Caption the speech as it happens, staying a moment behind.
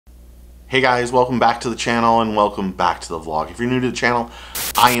Hey guys, welcome back to the channel and welcome back to the vlog. If you're new to the channel,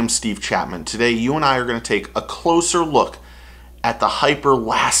 I am Steve Chapman. Today you and I are going to take a closer look at the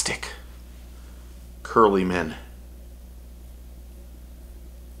Hyperlastic CurlyMinn.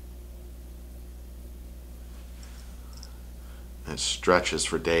 It stretches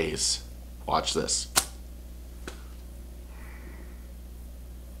for days. Watch this.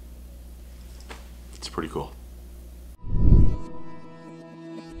 It's pretty cool.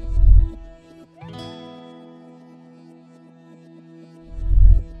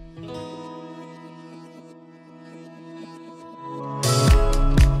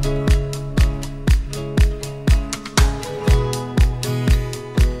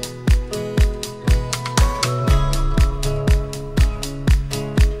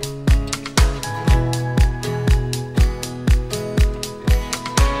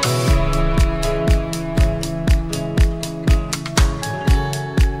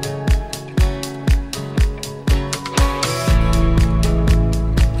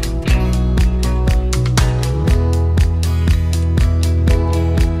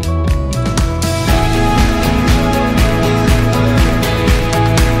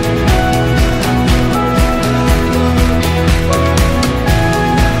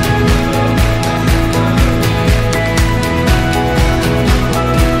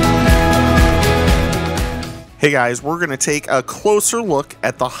 Hey guys, we're going to take a closer look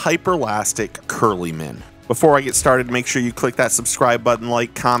at the Hyperlastic CurlyMinn. Before I get started, make sure you click that subscribe button,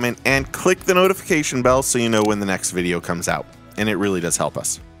 like, comment, and click the notification bell so you know when the next video comes out. And it really does help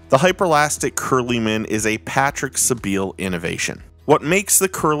us. The Hyperlastic CurlyMinn is a Patrick Sebile innovation. What makes the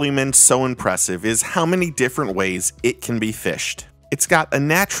CurlyMinn so impressive is how many different ways it can be fished. It's got a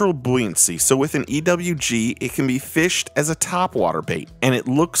natural buoyancy, so with an EWG, it can be fished as a topwater bait, and it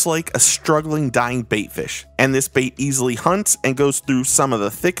looks like a struggling dying bait fish. And this bait easily hunts and goes through some of the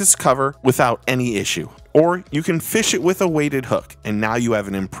thickest cover without any issue. Or you can fish it with a weighted hook, and now you have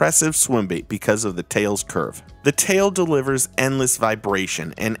an impressive swim bait because of the tail's curve. The tail delivers endless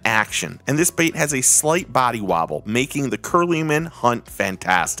vibration and action, and this bait has a slight body wobble, making the CurlyMinn hunt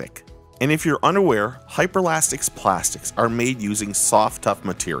fantastic. And if you're unaware, Hyperlastics plastics are made using soft tough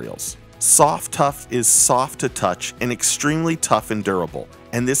materials. Soft tough is soft to touch and extremely tough and durable,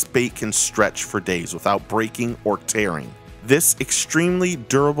 and this bait can stretch for days without breaking or tearing. This extremely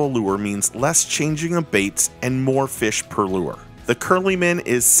durable lure means less changing of baits and more fish per lure. The CurlyMinn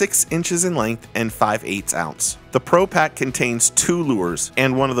is 6 inches in length and 5/8 ounce. The Pro Pack contains 2 lures,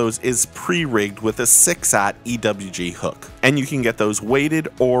 and one of those is pre-rigged with a 6/0 EWG hook. And you can get those weighted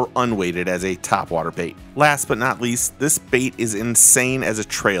or unweighted as a topwater bait. Last but not least, this bait is insane as a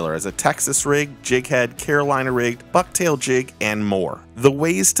trailer, as a Texas rig, jig head, Carolina rigged, bucktail jig, and more. The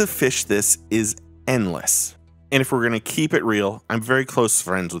ways to fish this is endless. And if we're going to keep it real, I'm very close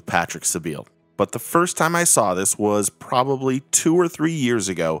friends with Patrick Sebile. But the first time I saw this was probably 2 or 3 years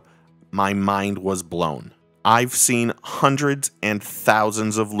ago. My mind was blown. I've seen hundreds and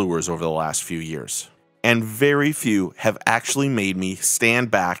thousands of lures over the last few years, and very few have actually made me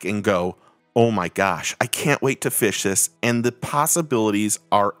stand back and go, oh my gosh, I can't wait to fish this, and the possibilities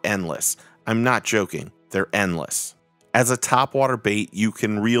are endless. I'm not joking, they're endless. As a topwater bait, you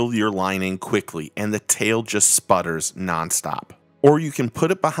can reel your line in quickly and the tail just sputters nonstop. Or you can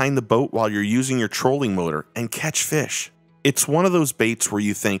put it behind the boat while you're using your trolling motor and catch fish. It's one of those baits where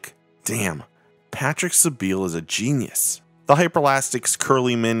you think, damn, Patrick Sebile is a genius. The Hyperlastics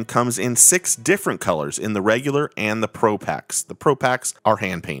CurlyMinn comes in 6 different colors in the regular and the Pro Packs. The Pro Packs are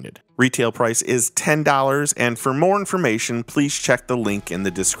hand painted. Retail price is $10, and for more information, please check the link in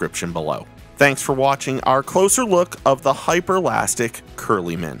the description below. Thanks for watching our closer look of the Hyperlastic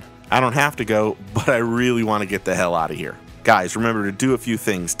CurlyMinn. I don't have to go, but I really want to get the hell out of here. Guys, remember to do a few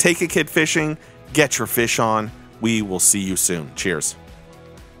things. Take a kid fishing, get your fish on. We will see you soon. Cheers.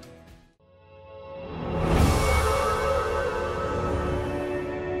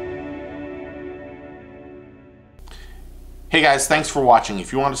 Hey guys, thanks for watching.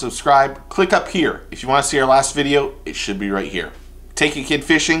 If you want to subscribe, click up here. If you want to see our last video, it should be right here. Take a kid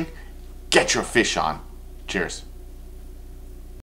fishing, get your fish on. Cheers.